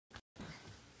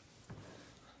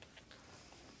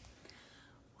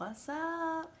What's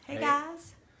up? Hey, Hey.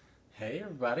 guys. Hey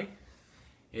everybody,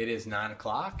 it is 9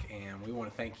 o'clock and we want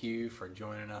to thank you for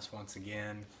joining us once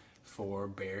again for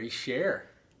Barry Share.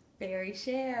 Barry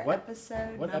Share What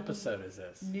episode. What episode is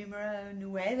this? Numero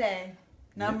 9.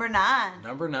 Number 9.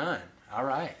 Number 9. All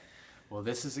right. Well,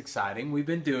 this is exciting. We've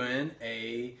been doing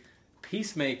a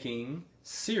peacemaking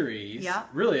series. Yep.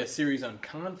 Really a series on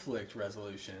conflict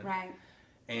resolution. Right.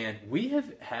 And we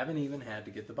haven't even had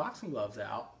to get the boxing gloves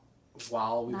out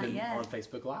while we've Not been yet. on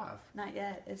Facebook Live. Not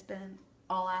yet. It's been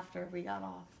all after we got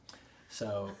off.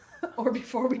 So Or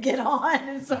before we get on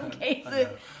in some I cases. know.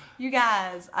 You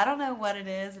guys, I don't know what it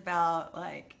is about,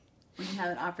 like, when you have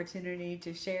an opportunity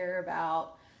to share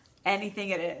about anything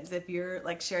it is. If you're,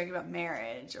 like, sharing about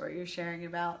marriage, or you're sharing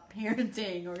about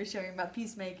parenting, or you're sharing about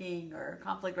peacemaking or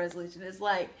conflict resolution, it's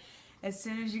like, as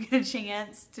soon as you get a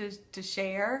chance to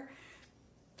share,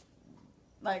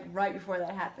 like, right before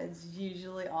that happens,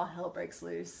 usually all hell breaks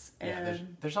loose. yeah,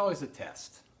 And there's always a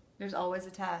test. there's always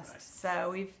a test. Right. So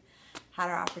we've had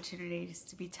our opportunities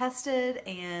to be tested,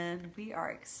 and we are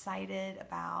excited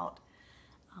about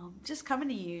just coming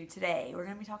to you today. We're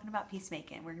going to be talking about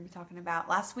peacemaking. We're going to be talking about,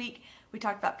 last week we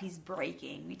talked about peace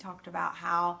breaking. We talked about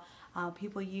how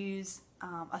people use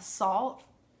assault,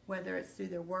 whether it's through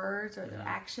their words or their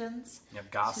actions.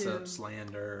 Yep, gossip, to-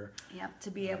 slander. Yep,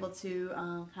 to be able to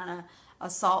kind of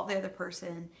assault the other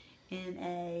person in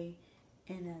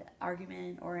an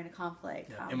argument or in a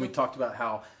conflict. Yeah. And we talked about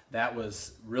how that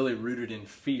was really rooted in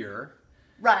fear.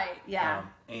 Right, yeah.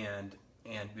 And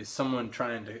is someone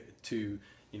trying to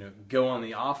go on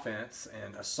the offense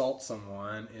and assault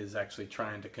someone is actually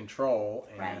trying to control,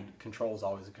 and Right. control is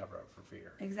always a cover up for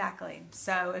fear. Exactly.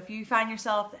 So if you find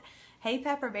yourself, hey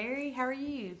Pepperberry, how are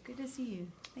you? Good to see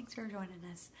you. Thanks for joining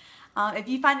us. If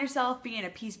you find yourself being a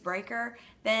peace breaker,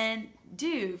 then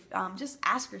just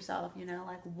ask yourself,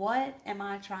 like, what am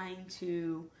I trying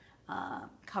to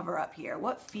cover up here?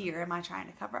 What fear am I trying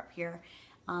to cover up here?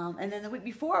 And then the week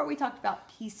before, we talked about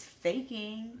peace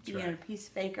faking, That's being right. a peace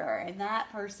faker. And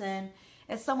that person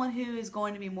is someone who is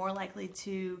going to be more likely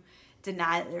to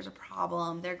deny that there's a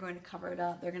problem. They're going to cover it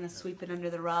up. They're going to sweep it under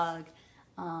the rug.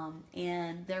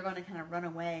 And they're going to kind of run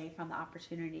away from the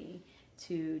opportunity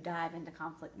to dive into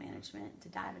conflict management, to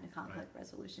dive into conflict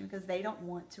resolution, because they don't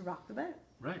want to rock the boat.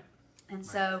 Right. And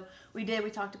so we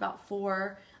talked about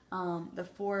the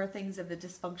 4 things of the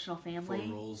dysfunctional family. 4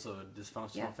 rules of a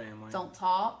dysfunctional family. Don't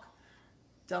talk,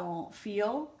 don't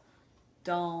feel,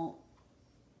 don't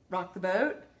rock the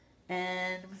boat,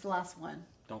 and what's the last one?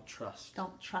 Don't trust.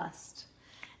 Don't trust.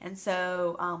 And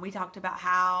so we talked about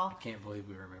how, I can't believe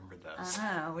we remembered those.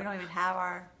 I know, we don't even have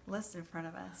our list in front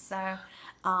of us. So,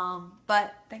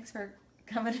 but thanks for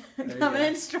coming There you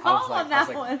in go. strong I was on I that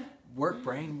was like, one. Work,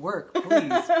 brain, work,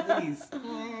 please,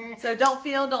 please. So don't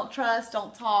feel, don't trust,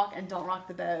 don't talk, and don't rock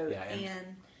the boat. Yeah,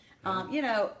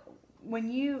 And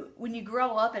when you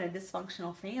grow up in a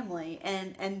dysfunctional family,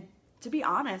 and to be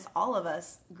honest, all of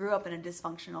us grew up in a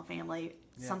dysfunctional family,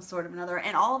 some sort of another,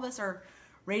 and all of us are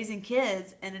raising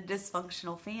kids in a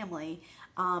dysfunctional family.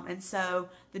 And so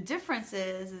the difference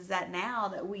is that now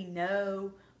that we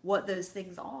know what those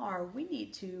things are, we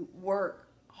need to work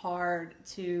hard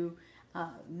to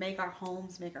make our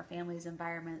homes, make our families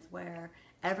environments where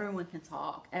everyone can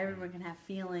talk, everyone can have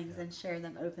feelings and share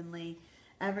them openly.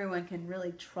 Everyone can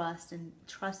really trust, and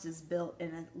trust is built in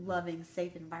a loving,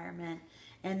 safe environment.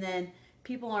 And then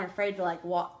people aren't afraid to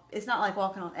walk. It's not like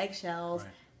walking on eggshells.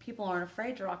 Right. People aren't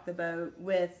afraid to rock the boat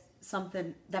with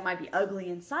something that might be ugly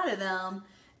inside of them.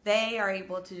 They are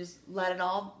able to just let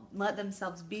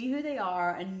themselves be who they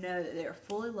are, and know that they are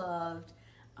fully loved,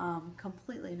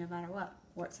 completely, no matter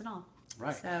what's it on.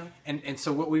 Right. So, And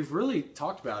so what we've really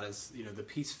talked about is, the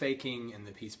peace faking and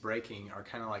the peace breaking are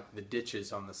kind of like the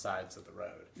ditches on the sides of the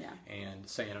road. Yeah. And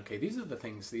saying, okay, these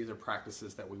are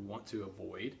practices that we want to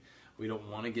avoid. We don't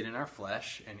want to get in our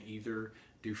flesh and either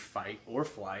do fight or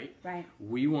flight. Right.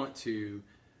 We want to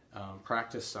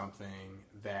practice something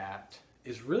that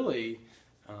is really,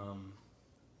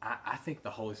 I think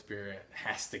the Holy Spirit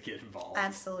has to get involved.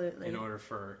 absolutely. In order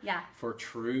for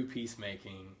true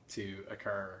peacemaking to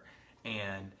occur.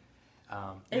 And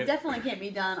It definitely can't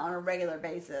be done on a regular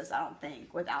basis, I don't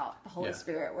think, without the Holy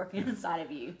Spirit working inside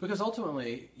of you. because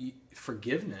ultimately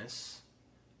forgiveness,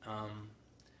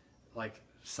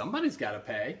 somebody's got to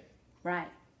pay, Right.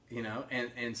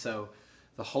 and so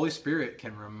the Holy Spirit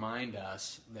can remind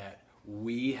us that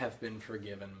we have been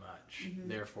forgiven much,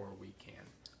 therefore we can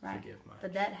forgive much. The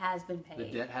debt has been paid. The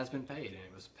debt has been paid, and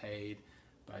it was paid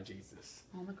by Jesus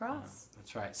on the cross.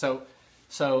 That's right. So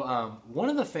one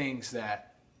of the things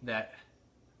that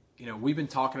we've been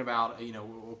talking about,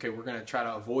 okay, we're going to try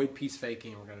to avoid peace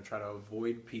faking. We're going to try to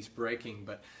avoid peace breaking.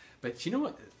 But you know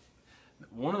what?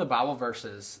 One of the Bible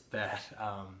verses that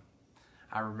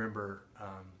I remember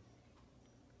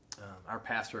our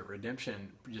pastor at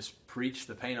Redemption just preached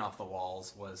the paint off the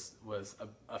walls was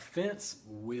offense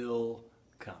will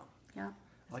come. Yeah,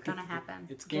 it's going to happen.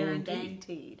 It's guaranteed.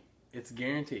 Guaranteed. It's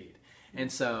guaranteed.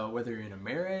 And so whether you're in a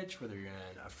marriage, whether you're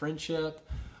in a friendship,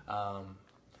 parenting.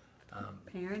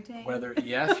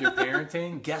 If you're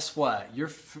parenting, guess what?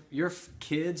 Your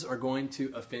kids are going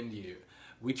to offend you.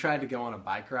 We tried to go on a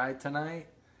bike ride tonight.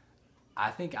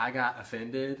 I think I got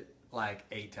offended like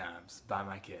 8 times by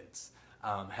my kids.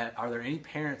 Are there any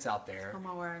parents out there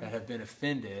that have been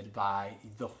offended by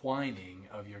the whining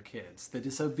of your kids, the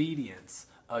disobedience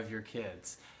of your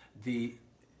kids, the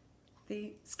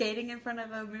skating in front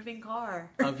of a moving car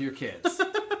of your kids?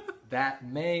 That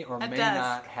may or may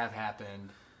not have happened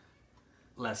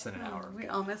less than an hour ago. We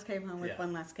almost came home with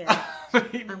one less kid.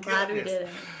 I'm glad we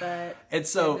didn't, but and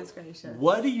so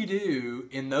what do you do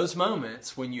in those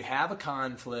moments when you have a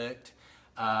conflict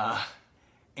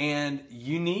and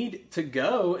you need to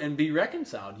go and be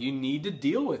reconciled? You need to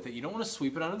deal with it. You don't want to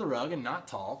sweep it under the rug and not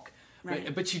talk.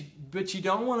 Right. But you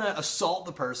don't want to assault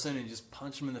the person and just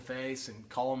punch them in the face and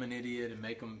call them an idiot and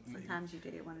make them. Sometimes you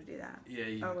do want to do that.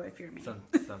 Yeah. If you're me.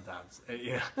 Sometimes.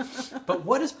 Yeah. But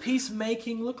what does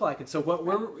peacemaking look like? And so what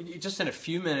we're just in a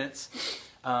few minutes,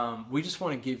 we just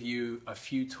want to give you a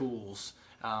few tools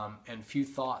and a few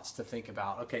thoughts to think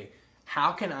about. Okay,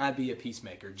 how can I be a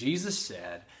peacemaker? Jesus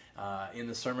said in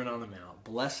the Sermon on the Mount,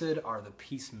 "Blessed are the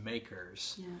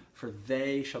peacemakers, for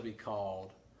they shall be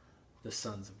called the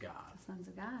sons of God." The sons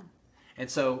of God. And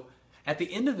so at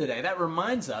the end of the day, that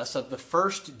reminds us of the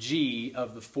first G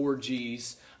of the 4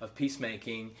 G's of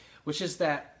peacemaking, which is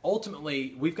that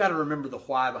ultimately we've got to remember the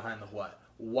why behind the what.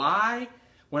 Why,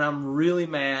 when I'm really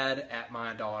mad at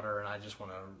my daughter and I just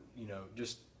want to,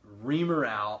 just ream her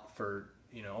out for,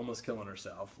 almost killing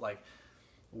herself, like,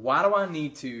 why do I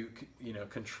need to,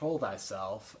 control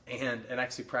thyself and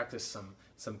actually practice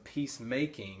some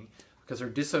peacemaking? Because her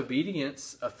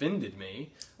disobedience offended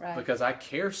me, because I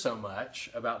care so much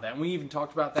about that. And we even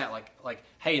talked about that, like,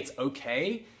 hey, it's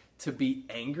okay to be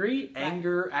angry. Right.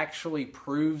 Anger actually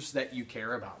proves that you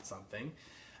care about something,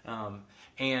 but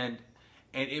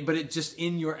it just,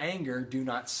 in your anger, do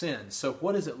not sin. So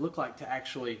what does it look like to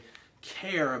actually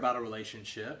care about a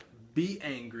relationship, be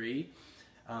angry,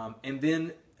 and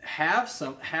then have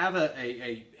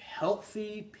a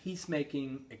healthy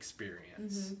peacemaking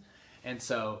experience? Mm-hmm. And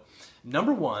so,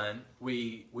 number one,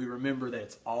 we remember that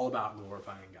it's all about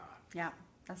glorifying God. Yeah,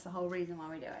 that's the whole reason why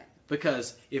we do it.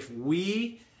 Because if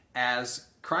we, as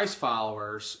Christ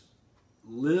followers,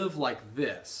 live like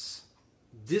this,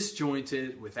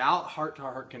 disjointed, without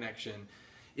heart-to-heart connection,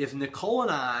 if Nicole and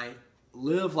I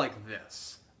live like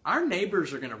this, our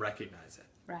neighbors are going to recognize it.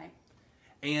 Right.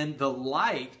 And the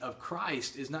light of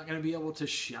Christ is not going to be able to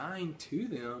shine to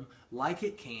them like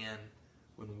it can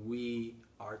when we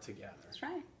are together. That's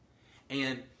right.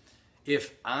 And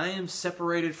if I am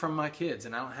separated from my kids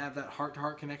and I don't have that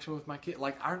heart-to-heart connection with my kid,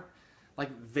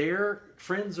 their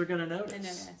friends are going to notice. They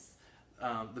notice.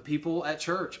 The people at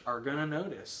church are going to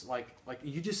notice. Like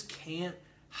you just can't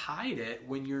hide it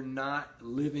when you're not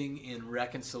living in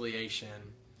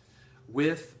reconciliation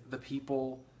with the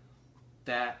people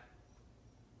that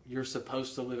you're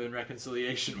supposed to live in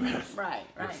reconciliation with. Right.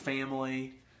 Your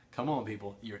family. Come on,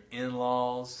 people. Your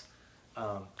in-laws.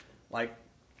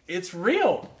 It's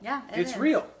real. Yeah, it's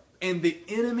real. And the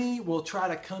enemy will try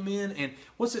to come in and,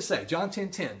 what's it say? John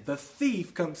 10:10. The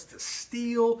thief comes to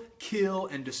steal, kill,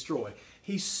 and destroy.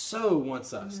 He so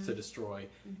wants us to destroy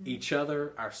each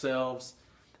other, ourselves,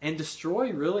 and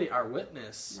destroy really our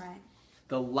witness. Right.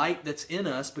 The light that's in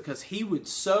us, because he would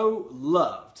so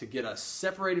love to get us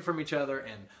separated from each other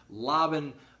and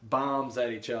lobbing bombs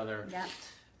at each other,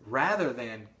 rather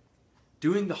than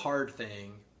doing the hard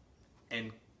thing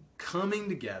and coming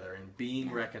together and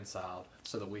being reconciled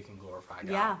so that we can glorify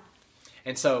God. Yeah.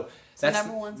 And so that's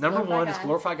number one is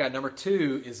glorify God. Number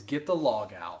 2 is get the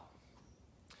log out.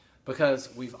 Because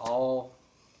we've all,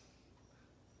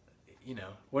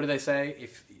 what do they say?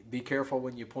 Be careful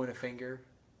when you point a finger,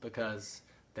 because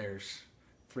there's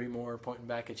 3 more pointing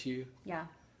back at you. Yeah.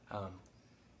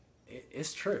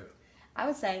 It's true. I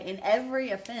would say in every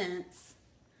offense,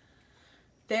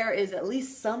 there is at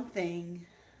least something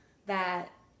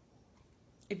that,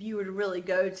 if you were to really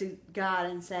go to God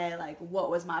and say, like,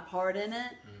 what was my part in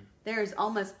it? There's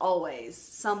almost always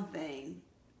something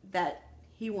that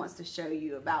he wants to show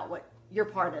you about what your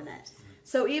part in it.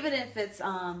 So even if it's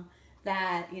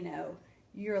that,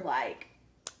 you're like,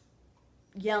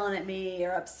 yelling at me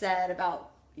or upset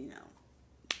about,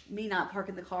 me not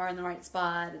parking the car in the right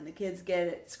spot, and the kids get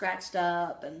it scratched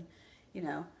up, and,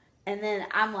 and then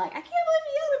I'm like, I can't believe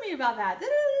you yelled at me about that.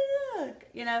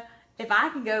 If I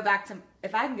can go back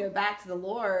to the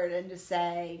Lord and just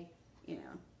say,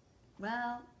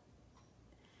 well,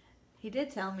 He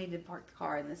did tell me to park the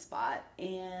car in this spot,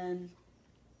 and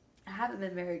I haven't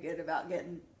been very good about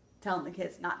telling the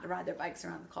kids not to ride their bikes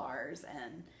around the cars,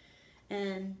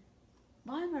 and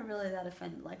why am I really that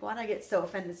offended? Like, why do I get so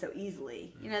offended so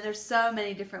easily? There's so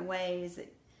many different ways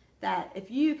that if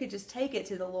you could just take it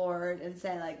to the Lord and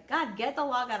say, like, God, get the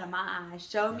log out of my eye,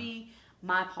 show me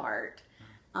my part,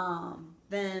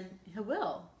 then He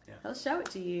will. Yeah. He'll show it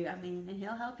to you. I mean, and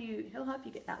He'll help you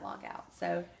get that log out.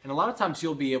 So, and a lot of times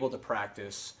you'll be able to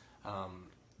practice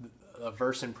a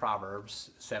verse in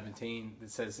Proverbs 17 that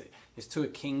says, "It's to a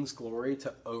king's glory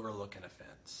to overlook an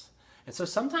offense." And so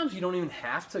sometimes you don't even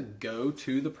have to go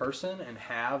to the person and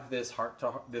have this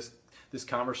this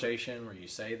conversation where you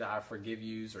say that I forgive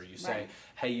yous, or you say,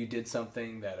 hey, you did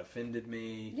something that offended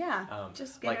me. Yeah,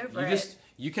 just get over it.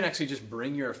 You can actually just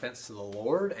bring your offense to the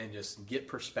Lord and just get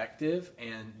perspective,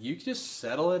 and you can just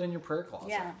settle it in your prayer closet.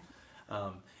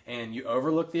 Yeah. And you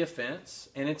overlook the offense,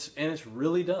 and it's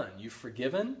really done. You've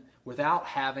forgiven without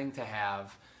having to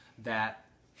have that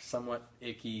somewhat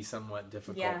icky, somewhat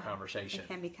difficult conversation. It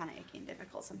can be kind of icky and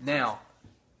difficult sometimes. Now,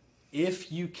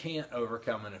 if you can't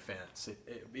overcome an offense,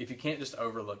 if you can't just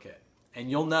overlook it, and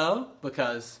you'll know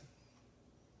because,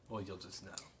 well, you'll just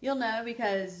know. You'll know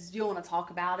because you'll want to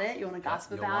talk about it. You'll want to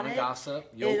gossip about it. You'll want to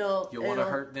gossip. You'll want to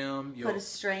hurt them. You'll put a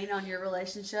strain on your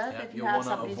relationship if you have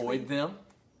something. You'll want to avoid them.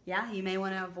 Yeah, you may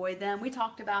want to avoid them. We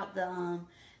talked about the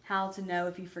how to know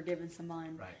if you've forgiven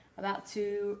someone. Right. About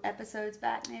 2 episodes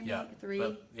back, maybe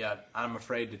 3. But, I'm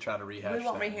afraid to try to rehash that. We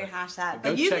won't rehash that.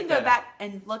 But you can go back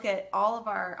and look at all of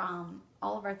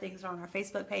our things on our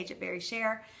Facebook page at Very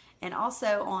Share, and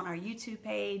also on our YouTube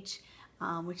page,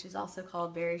 which is also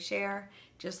called Very Share.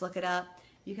 Just look it up.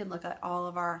 You can look at all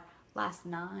of our last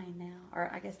 9 now,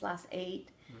 or I guess last 8.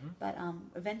 Mm-hmm. But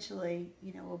eventually,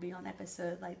 we'll be on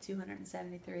episode like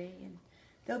 273, and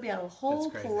there'll be a whole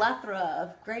plethora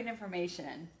of great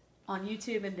information on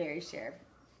YouTube and Very Share.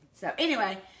 So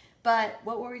anyway, but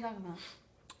what were we talking about?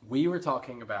 We were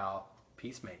talking about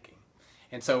peacemaking.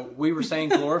 And so we were saying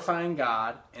glorifying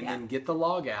God and then get the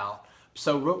log out.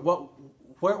 So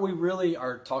what we really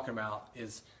are talking about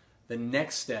is the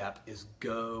next step is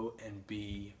go and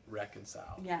be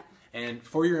reconciled. Yeah. And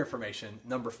for your information,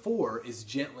 number 4 is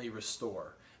gently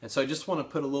restore. And so I just want to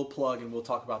put a little plug, and we'll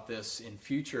talk about this in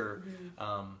future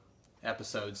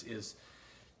episodes, is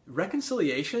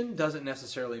reconciliation doesn't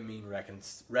necessarily mean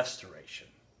restoration.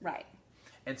 Right.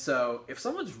 And so if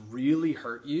someone's really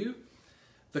hurt you,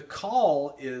 the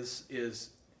call is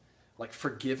like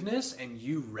forgiveness, and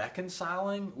you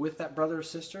reconciling with that brother or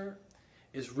sister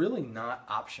is really not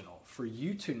optional. For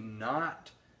you to not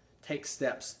take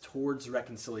steps towards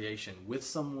reconciliation with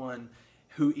someone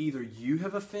who either you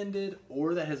have offended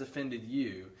or that has offended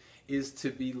you is to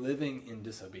be living in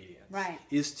disobedience. Right.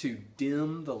 Is to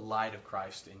dim the light of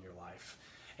Christ in your life.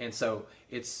 And so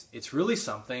it's really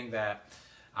something that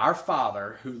our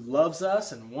Father, who loves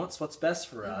us and wants what's best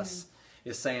for us,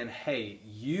 is saying, hey,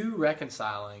 you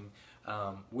reconciling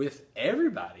with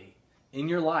everybody in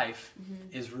your life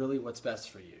is really what's best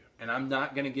for you. And I'm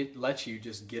not going to let you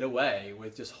just get away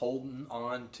with just holding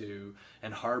on to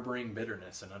and harboring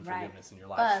bitterness and unforgiveness in your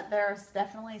life. But there's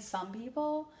definitely some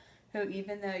people who,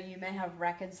 even though you may have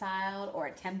reconciled or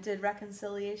attempted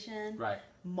reconciliation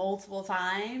multiple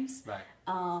times,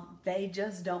 they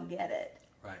just don't get it.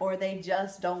 Right. Or they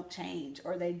just don't change,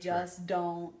 or they just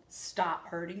don't stop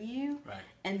hurting you. Right.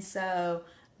 And so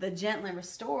the gently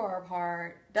restore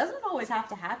part doesn't always have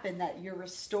to happen that you're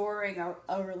restoring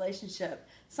a relationship.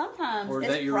 Sometimes or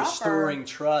it's that you're proper. Restoring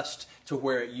trust to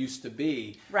where it used to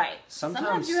be. Right.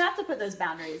 Sometimes you have to put those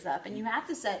boundaries up, and you have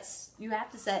to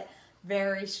set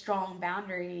very strong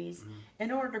boundaries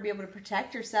in order to be able to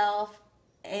protect yourself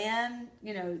and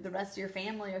the rest of your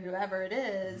family or whoever it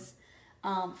is.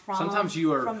 From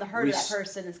the hurt that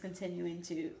person is continuing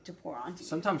to pour onto you.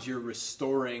 Sometimes you're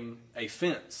restoring a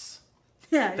fence.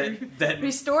 Yeah, that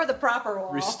restore the proper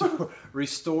wall.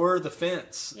 Restore the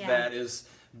fence that is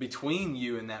between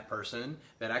you and that person,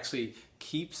 that actually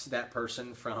keeps that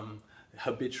person from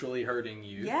habitually hurting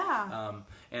you. Yeah.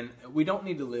 And we don't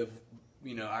need to live,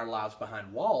 our lives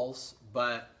behind walls,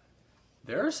 but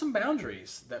there are some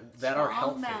boundaries that are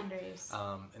healthy, boundaries.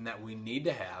 And that we need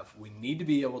to have. We need to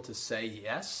be able to say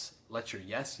yes, let your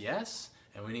yes, yes,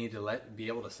 and we need to be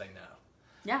able to say no.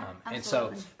 Yeah, and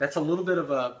so that's a little bit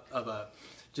of a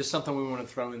just something we want to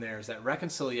throw in there is that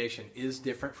reconciliation is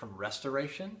different from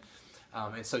restoration.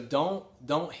 And so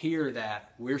don't hear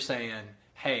that we're saying,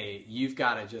 hey, you've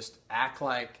got to just act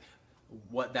like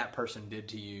what that person did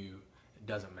to you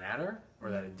doesn't matter,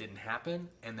 or that it didn't happen,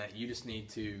 and that you just need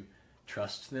to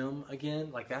trust them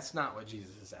again. Like, that's not what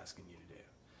Jesus is asking you to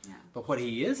do. Yeah. But what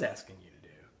he is asking you to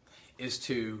do is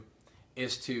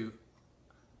to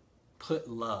put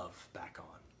love back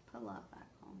on. Put love back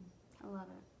on. I love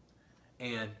it.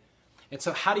 And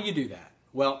so how do you do that?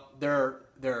 Well, there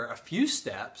are a few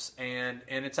steps, and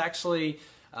it's actually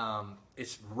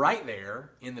it's right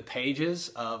there in the pages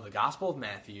of the Gospel of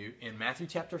Matthew, in Matthew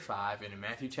chapter 5 and in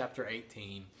Matthew chapter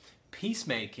 18.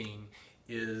 Peacemaking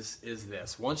is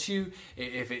this. Once you,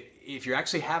 if you're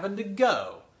actually having to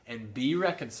go and be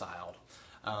reconciled,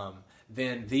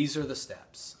 then these are the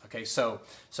steps. Okay,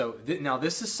 now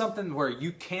this is something where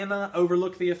you cannot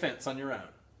overlook the offense on your own.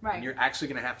 Right. And you're actually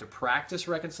going to have to practice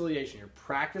reconciliation. You're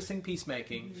practicing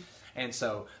peacemaking. Mm-hmm. And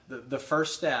so the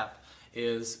first step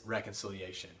is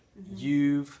reconciliation. Mm-hmm.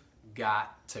 You've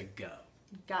got to go.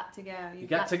 You've got to go. You've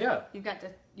got to go.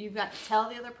 You've got to tell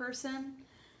the other person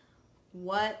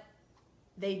what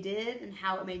they did and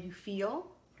how it made you feel.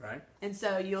 Right. And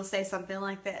so you'll say something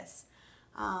like this.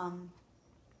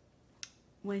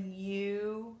 When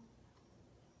you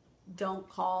don't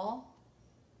call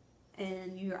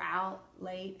and you're out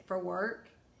late for work,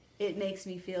 it makes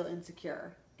me feel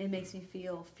insecure. It makes me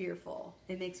feel fearful.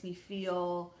 It makes me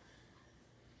feel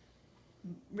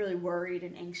really worried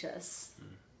and anxious.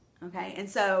 Okay? And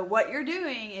so what you're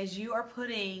doing is you are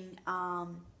putting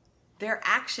their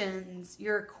actions,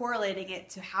 you're correlating it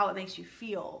to how it makes you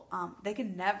feel. They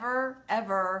can never,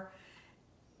 ever...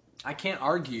 I can't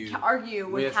argue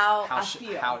with how I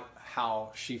feel.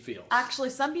 How she feels. Actually,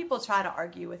 some people try to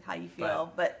argue with how you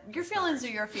feel, but your feelings are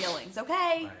your feelings,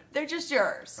 okay? Right. They're just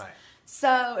yours. Right.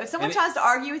 So if someone tries to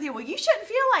argue with you, well, you shouldn't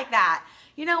feel like that.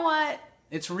 You know what?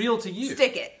 It's real to you.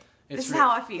 Stick it. This is how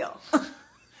I feel.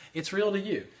 It's real to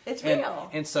you. It's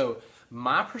real. And so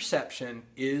my perception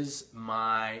is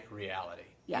my reality.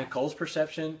 Yeah. Nicole's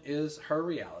perception is her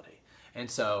reality. And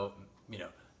so,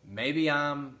 maybe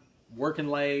I'm working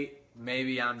late,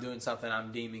 maybe I'm doing something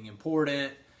I'm deeming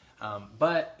important,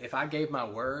 but if I gave my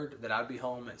word that I'd be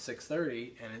home at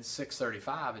 6:30 and it's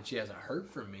 6:35 and she hasn't heard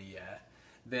from me yet,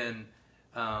 then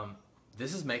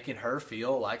this is making her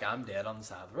feel like I'm dead on the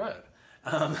side of the road.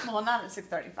 Well, not at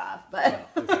 6:35, but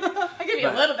okay. I give you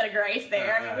a little bit of grace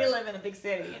there. I mean, we live in a big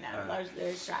city,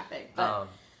 there's traffic,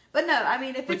 but no, I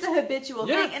mean, if it's a habitual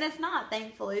thing, and it's not,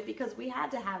 thankfully, because we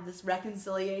had to have this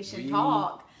reconciliation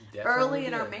talk early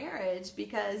in our marriage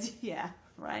because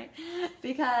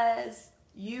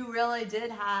you really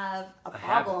did have a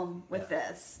problem with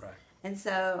this. Right. And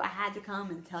so I had to come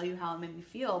and tell you how it made me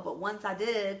feel. But once I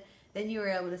did, then you were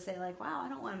able to say, like, wow, I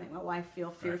don't want to make my wife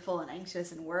feel fearful and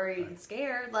anxious and worried and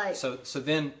scared. Like, so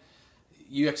then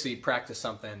you actually practice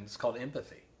something, it's called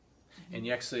empathy. Mm-hmm. And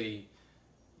you actually,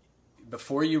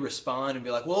 before you respond and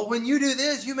be like, well, when you do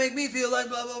this, you make me feel like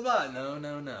blah, blah, blah. No.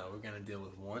 We're going to deal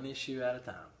with one issue at a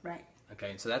time. Right.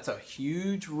 Okay, and so that's a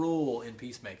huge rule in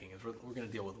peacemaking, is we're going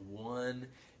to deal with one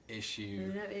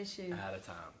issue at a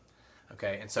time.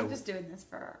 Okay, and so... I'm just doing this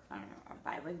for, I don't know, our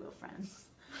bilingual friends.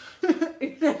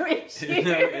 No issue.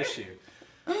 No issue.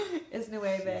 It's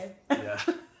nueve. Yeah.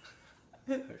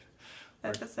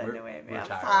 Episode nueve. I'm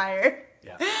tired. tired.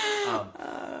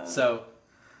 Yeah. So...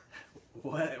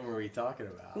 what were we talking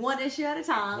about? One issue at a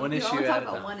time. One issue at a time.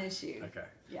 About one issue. Okay.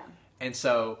 Yeah. And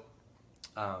so,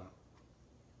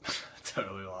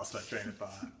 totally lost my train of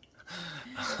thought.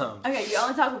 Okay, you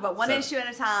only talk about one issue at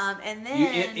a time, and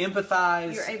then you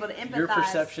empathize. You're able to empathize. Your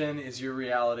perception is your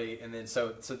reality, and then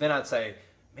so then I'd say,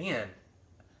 man,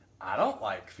 I don't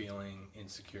like feeling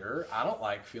insecure. I don't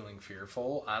like feeling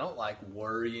fearful. I don't like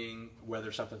worrying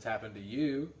whether something's happened to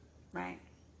you. Right.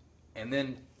 And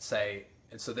then say.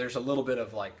 And so there's a little bit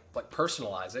of like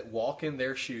personalize it, walk in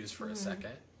their shoes for a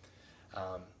second,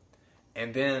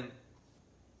 and then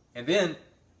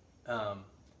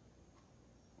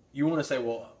you want to say,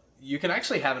 well, you can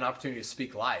actually have an opportunity to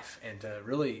speak life and to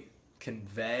really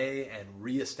convey and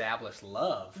reestablish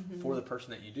love for the person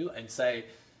that you do, and say,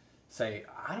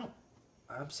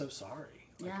 I'm so sorry.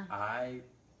 Like, I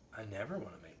never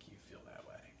want to make you feel that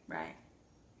way. Right.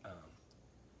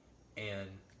 And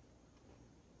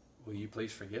will you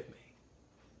please forgive me?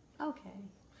 Okay.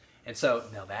 And so,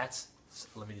 now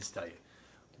let me just tell you,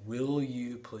 will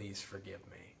you please forgive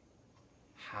me?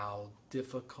 How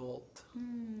difficult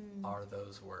are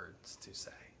those words to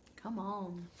say? Come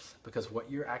on. Because what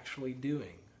you're actually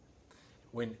doing,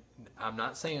 when I'm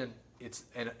not saying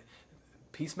and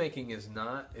peacemaking is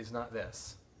not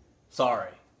this.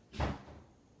 sorry.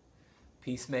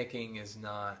 Peacemaking is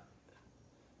not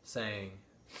saying,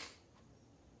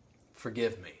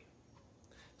 forgive me.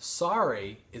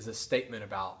 Sorry is a statement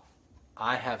about,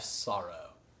 I have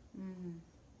sorrow. Mm-hmm.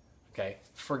 Okay?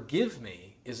 Forgive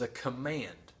me is a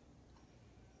command.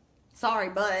 Sorry,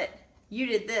 but you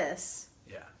did this.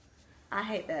 Yeah. I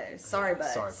hate those. Sorry,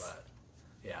 buts. Sorry, but.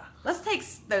 Yeah. Let's take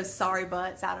those sorry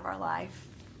buts out of our life.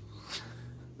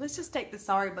 Let's just take the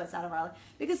sorry buts out of our life.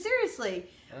 Because seriously,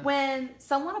 when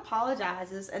someone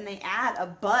apologizes and they add a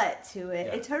but to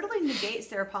it, it totally negates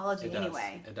their apology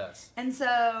anyway. It does. And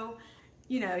so,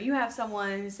 you have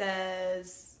someone who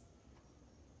says,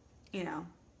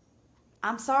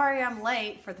 I'm sorry I'm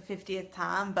late for the 50th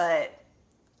time, but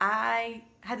I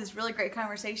had this really great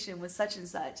conversation with such and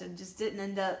such and just didn't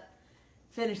end up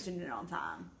finishing it on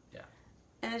time. Yeah.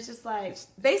 And it's just like,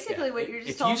 basically what you're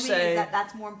just told me is that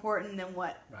that's more important than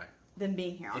than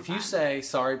being here on time. If you say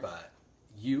sorry but,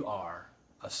 you are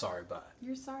a sorry but.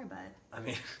 You're sorry but. I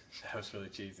mean, that was really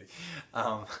cheesy.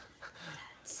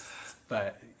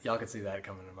 But y'all can see that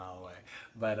coming a mile away.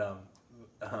 But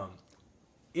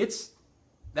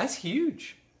that's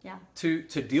huge. Yeah. To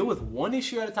deal with one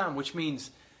issue at a time, which means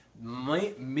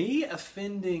me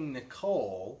offending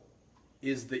Nicole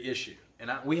is the issue. And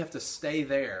we have to stay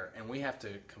there, and we have to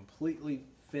completely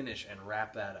finish and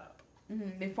wrap that up.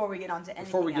 Mm-hmm. Before we get on to anything else.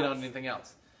 Before we get on to anything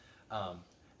else.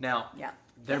 Now,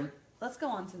 let's go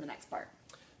on to the next part.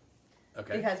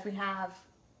 Okay. Because we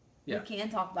can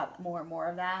talk about more and more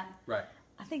of that. Right.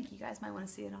 I think you guys might want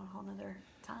to see it on a whole nother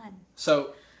time.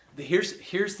 So here's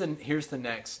the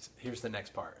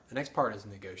next part. The next part is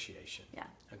negotiation. Yeah.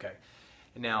 Okay.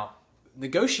 Now,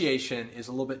 negotiation is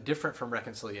a little bit different from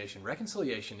reconciliation.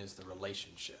 Reconciliation is the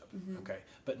relationship. Mm-hmm. Okay.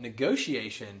 But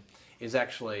negotiation is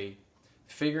actually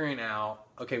figuring out,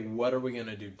 okay, what are we going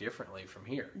to do differently from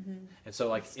here? Mm-hmm. And so,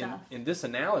 like in this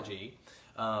analogy,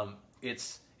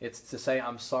 it's to say,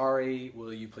 I'm sorry,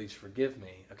 will you please forgive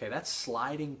me? Okay, that's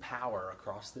sliding power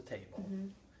across the table. Mm-hmm.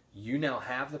 You now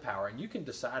have the power, and you can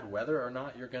decide whether or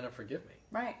not you're going to forgive me.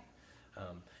 Right.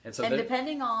 And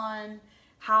depending on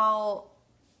how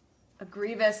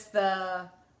grievous the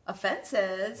offense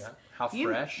is, how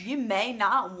fresh, you may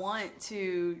not want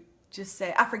to just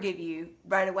say, I forgive you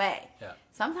right away. Yeah.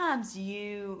 Sometimes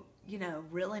you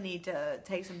really need to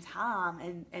take some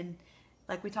time and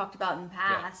like we talked about in the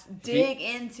past, dig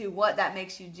into what that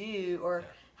makes you do or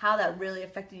how that really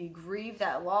affected you, grieve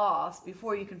that loss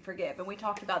before you can forgive. And we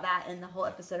talked about that in the whole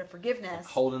episode of forgiveness.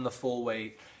 Holding the full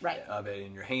weight of it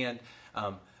in your hand.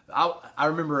 I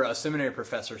remember a seminary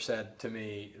professor said to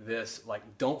me this, like,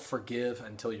 don't forgive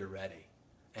until you're ready.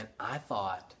 And I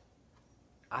thought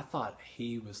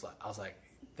he was like, I was like,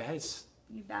 that is...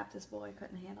 You Baptist boy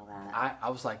couldn't handle that. I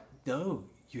was like, no,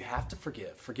 you have to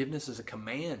forgive. Forgiveness is a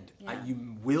command. Yeah.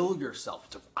 You will yourself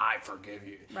to, I forgive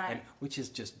you. Right. And, which is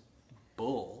just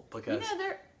bull, because...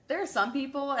 there are some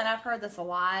people, and I've heard this a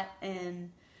lot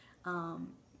in, I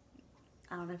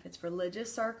don't know if it's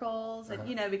religious circles, and,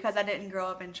 because I didn't grow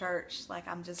up in church, like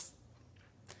I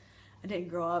didn't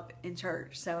grow up in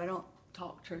church, so I don't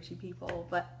talk churchy people,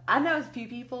 but I know a few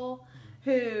people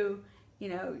who,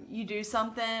 you do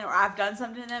something, or I've done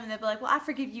something to them, and they'll be like, well, I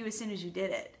forgive you as soon as you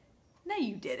did it. No,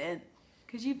 you didn't,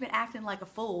 because you've been acting like a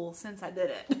fool since I did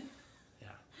it. Yeah.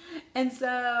 And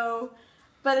so,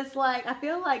 but it's like, I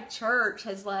feel like church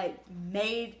has like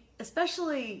made,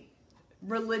 especially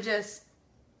religious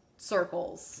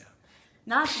circles,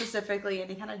 not specifically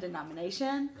any kind of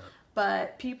denomination,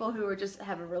 but people who are just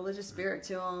have a religious spirit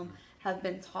to them have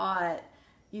been taught,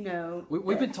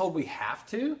 we've been told we have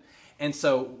to. And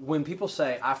so when people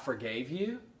say, I forgave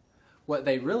you, what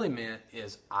they really meant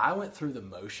is, I went through the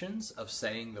motions of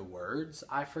saying the words,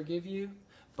 I forgive you,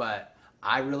 but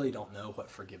I really don't know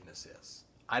what forgiveness is.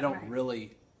 I don't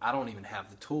even have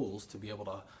the tools to be able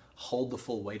to hold the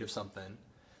full weight of something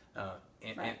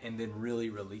and then really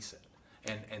release it.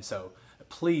 And so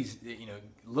please,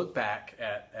 look back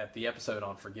at the episode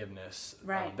on forgiveness.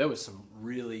 Right. There was some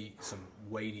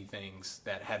weighty things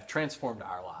that have transformed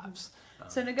our lives.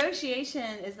 So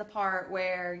negotiation is the part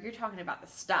where you're talking about the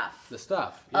stuff. The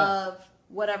stuff, of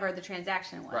whatever the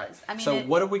transaction was. Right. I mean, so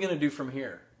what are we going to do from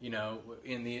here?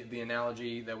 In the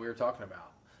analogy that we were talking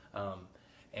about.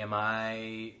 Am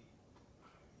I,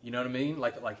 you know what I mean?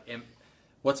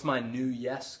 What's my new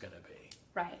yes going to be?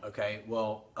 Right. Okay.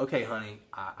 Well, okay, honey,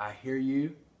 I hear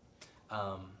you.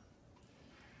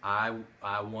 I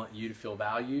want you to feel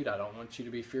valued. I don't want you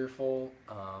to be fearful.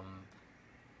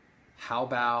 How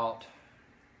about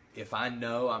if I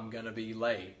know I'm going to be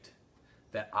late,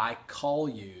 that I call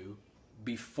you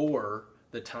before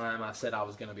the time I said I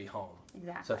was going to be home?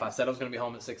 Exactly. So if I said I was going to be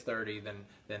home at 6:30,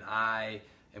 then I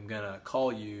am going to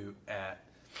call you at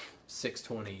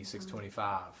 6:20,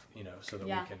 6:25, so that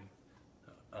we can.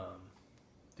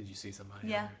 Did you see somebody?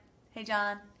 Yeah. Hey,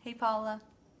 John. Hey, Paula.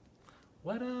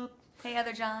 What up? Hey,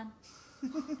 other John.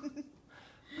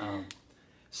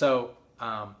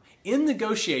 In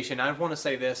negotiation, I want to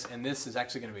say this, and this is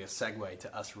actually going to be a segue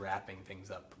to us wrapping things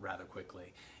up rather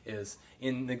quickly, is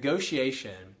in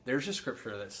negotiation, there's a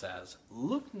scripture that says,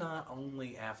 look not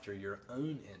only after your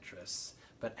own interests,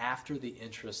 but after the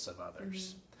interests of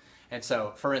others. And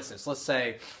so, for instance, let's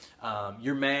say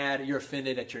you're mad, you're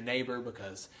offended at your neighbor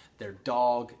because their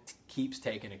dog keeps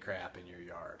taking a crap in your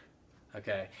yard.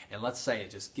 Okay, and let's say it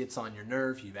just gets on your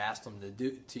nerves. You've asked them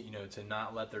to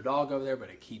not let their dog over there, but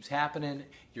it keeps happening.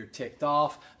 You're ticked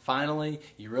off. Finally,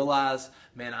 you realize,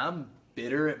 man, I'm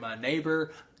bitter at my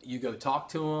neighbor. You go talk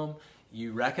to him.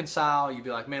 You reconcile. You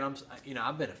be like, man,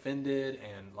 I've been offended,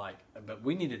 and but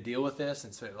we need to deal with this.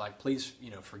 And so, please,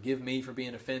 forgive me for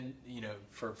being offended.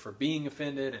 For being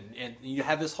offended, and you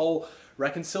have this whole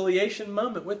reconciliation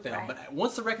moment with them. Right. But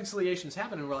once the reconciliation's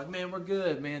happening, we're like, man, we're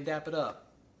good, man, dap it up.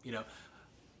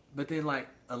 But then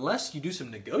unless you do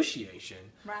some negotiation,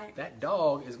 right, that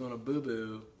dog is going to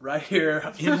boo-boo right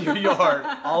here in your yard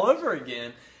all over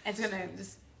again. It's going to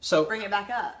just bring it back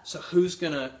up. So who's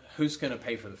gonna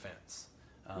pay for the fence?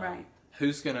 Right.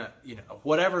 Who's gonna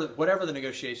whatever the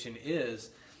negotiation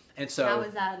is, and so how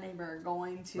is that neighbor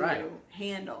going to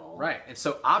handle? Right. And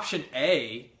so option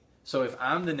A. So if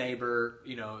I'm the neighbor,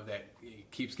 that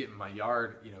keeps getting my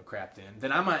yard, crapped in,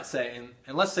 then I might say,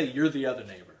 and let's say you're the other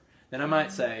neighbor, then I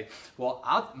might say, well,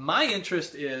 my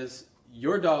interest is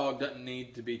your dog doesn't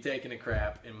need to be taking a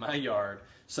crap in my yard,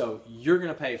 so you're going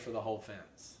to pay for the whole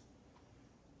fence.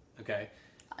 Okay?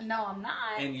 No, I'm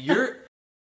not. And you're...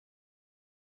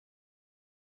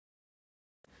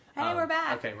 Hey, we're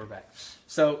back. Okay, we're back.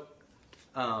 So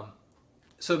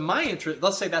my interest,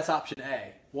 let's say that's option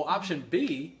A. Well, option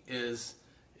B is,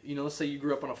 let's say you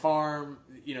grew up on a farm,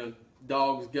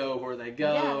 dogs go where they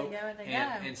go. Yeah, they go where they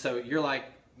go. And so you're like,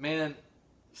 man,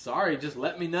 sorry, just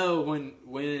let me know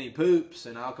when he poops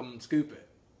and I'll come and scoop it.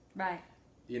 Right.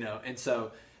 And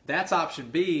so that's option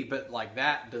B, but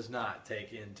that does not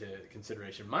take into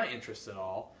consideration my interests at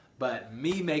all. But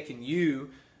me making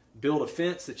you build a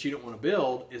fence that you don't want to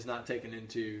build is not taken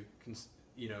into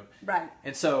Right.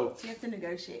 And so you have to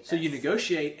negotiate. So you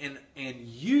negotiate, and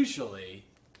usually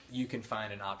you can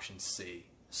find an option C.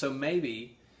 So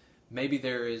maybe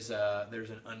there's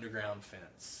an underground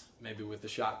fence, maybe with a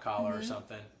shock collar or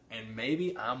something, and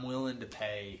maybe I'm willing to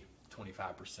pay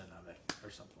 25% of it or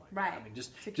something like that. I mean,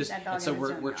 just and so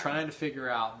we're trying to figure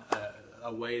out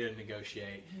a way to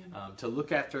negotiate, to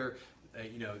look after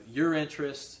your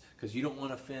interests, because you don't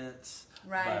want a fence.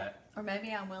 Right. Or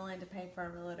maybe I'm willing to pay for a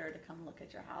realtor to come look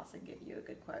at your house and give you a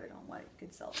good quote on what it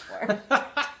could sell for.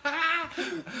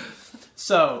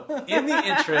 So, in the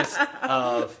interest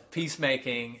of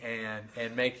peacemaking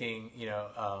and making,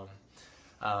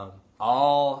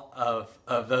 all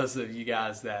of those of you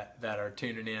guys that are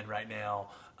tuning in right now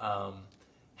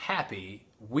happy,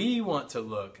 we want to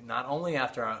look not only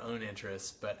after our own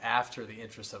interests, but after the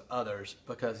interests of others,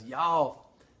 because y'all,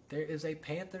 there is a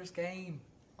Panthers game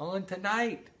on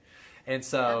tonight. And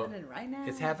so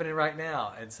it's happening right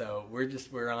now. And so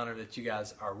we're honored that you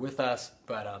guys are with us.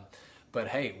 But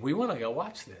hey, we want to go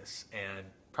watch this, and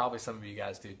probably some of you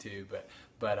guys do too.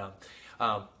 But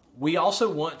we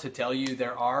also want to tell you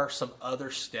there are some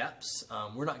other steps.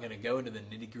 We're not going to go into the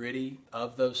nitty gritty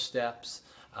of those steps.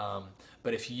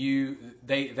 But if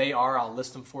they are, I'll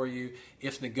list them for you.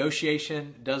 If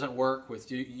negotiation doesn't work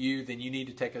with you, then you need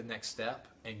to take a next step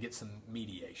and get some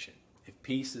mediation. If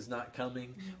peace is not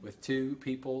coming with two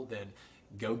people, then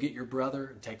go get your brother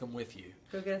and take them with you.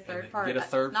 Go get a third party. Get a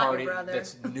third party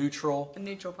that's neutral. A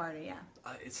neutral party, yeah.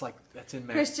 It's like, that's in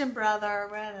Christian brother.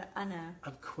 I know.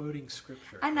 I'm quoting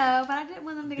scripture. I know, but I didn't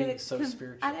want them to get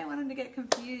spiritual. I didn't want them to get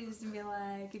confused and be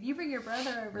like, if you bring your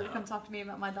brother over to come talk to me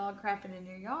about my dog crapping in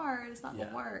your yard, it's not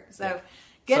gonna work. So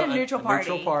get a neutral party.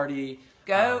 Neutral party.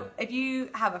 Go if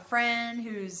you have a friend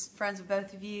who's friends with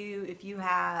both of you, if you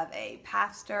have a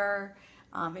pastor,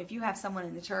 if you have someone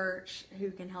in the church who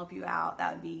can help you out,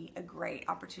 that would be a great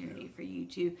opportunity for you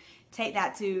to take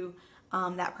that to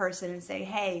that person and say,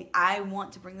 hey, I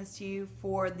want to bring this to you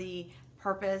for the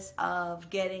purpose of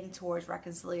getting towards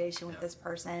reconciliation with this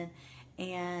person,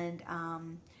 and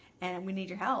we need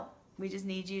your help. We just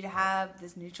need you to have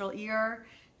this neutral ear,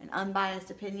 an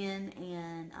unbiased opinion,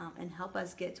 and help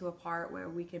us get to a part where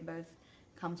we can both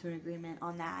come to an agreement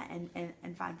on that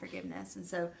and find forgiveness. And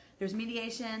so there's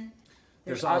mediation.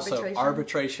 There's also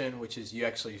arbitration, which is you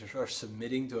actually are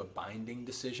submitting to a binding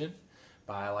decision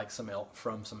by like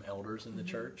from some elders in the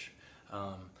church.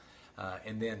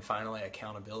 And then finally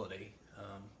accountability,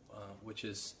 which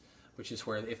is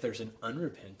where if there's an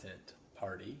unrepentant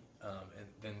party,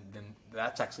 and then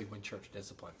that's actually when church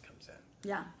discipline comes in.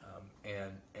 Yeah.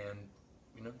 And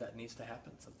that needs to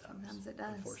happen sometimes. Sometimes it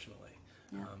does. Unfortunately.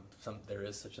 Yeah. There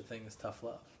is such a thing as tough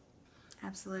love.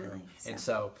 Absolutely. And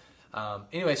so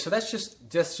anyway, so that's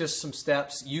just some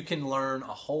steps. You can learn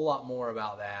a whole lot more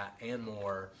about that and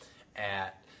more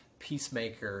at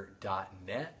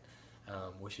peacemaker.net,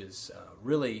 which is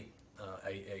really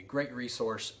a great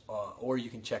resource, or you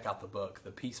can check out the book,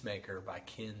 The Peacemaker by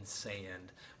Ken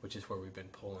Sand, which is where we've been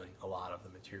pulling a lot of the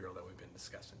material that we've been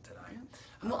discussing tonight.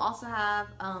 Yeah. We'll also have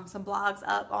some blogs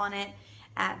up on it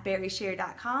at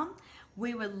berryshare.com.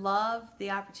 We would love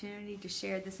the opportunity to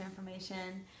share this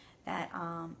information that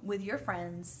with your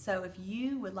friends. So if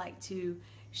you would like to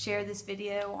share this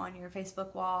video on your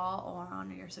Facebook wall or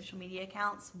on your social media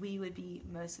accounts, we would be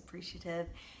most appreciative.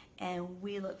 And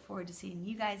we look forward to seeing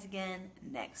you guys again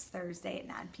next Thursday at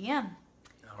 9 p.m.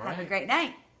 All right. Have a great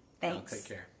night. Thanks. Take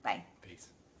care. Bye. Peace.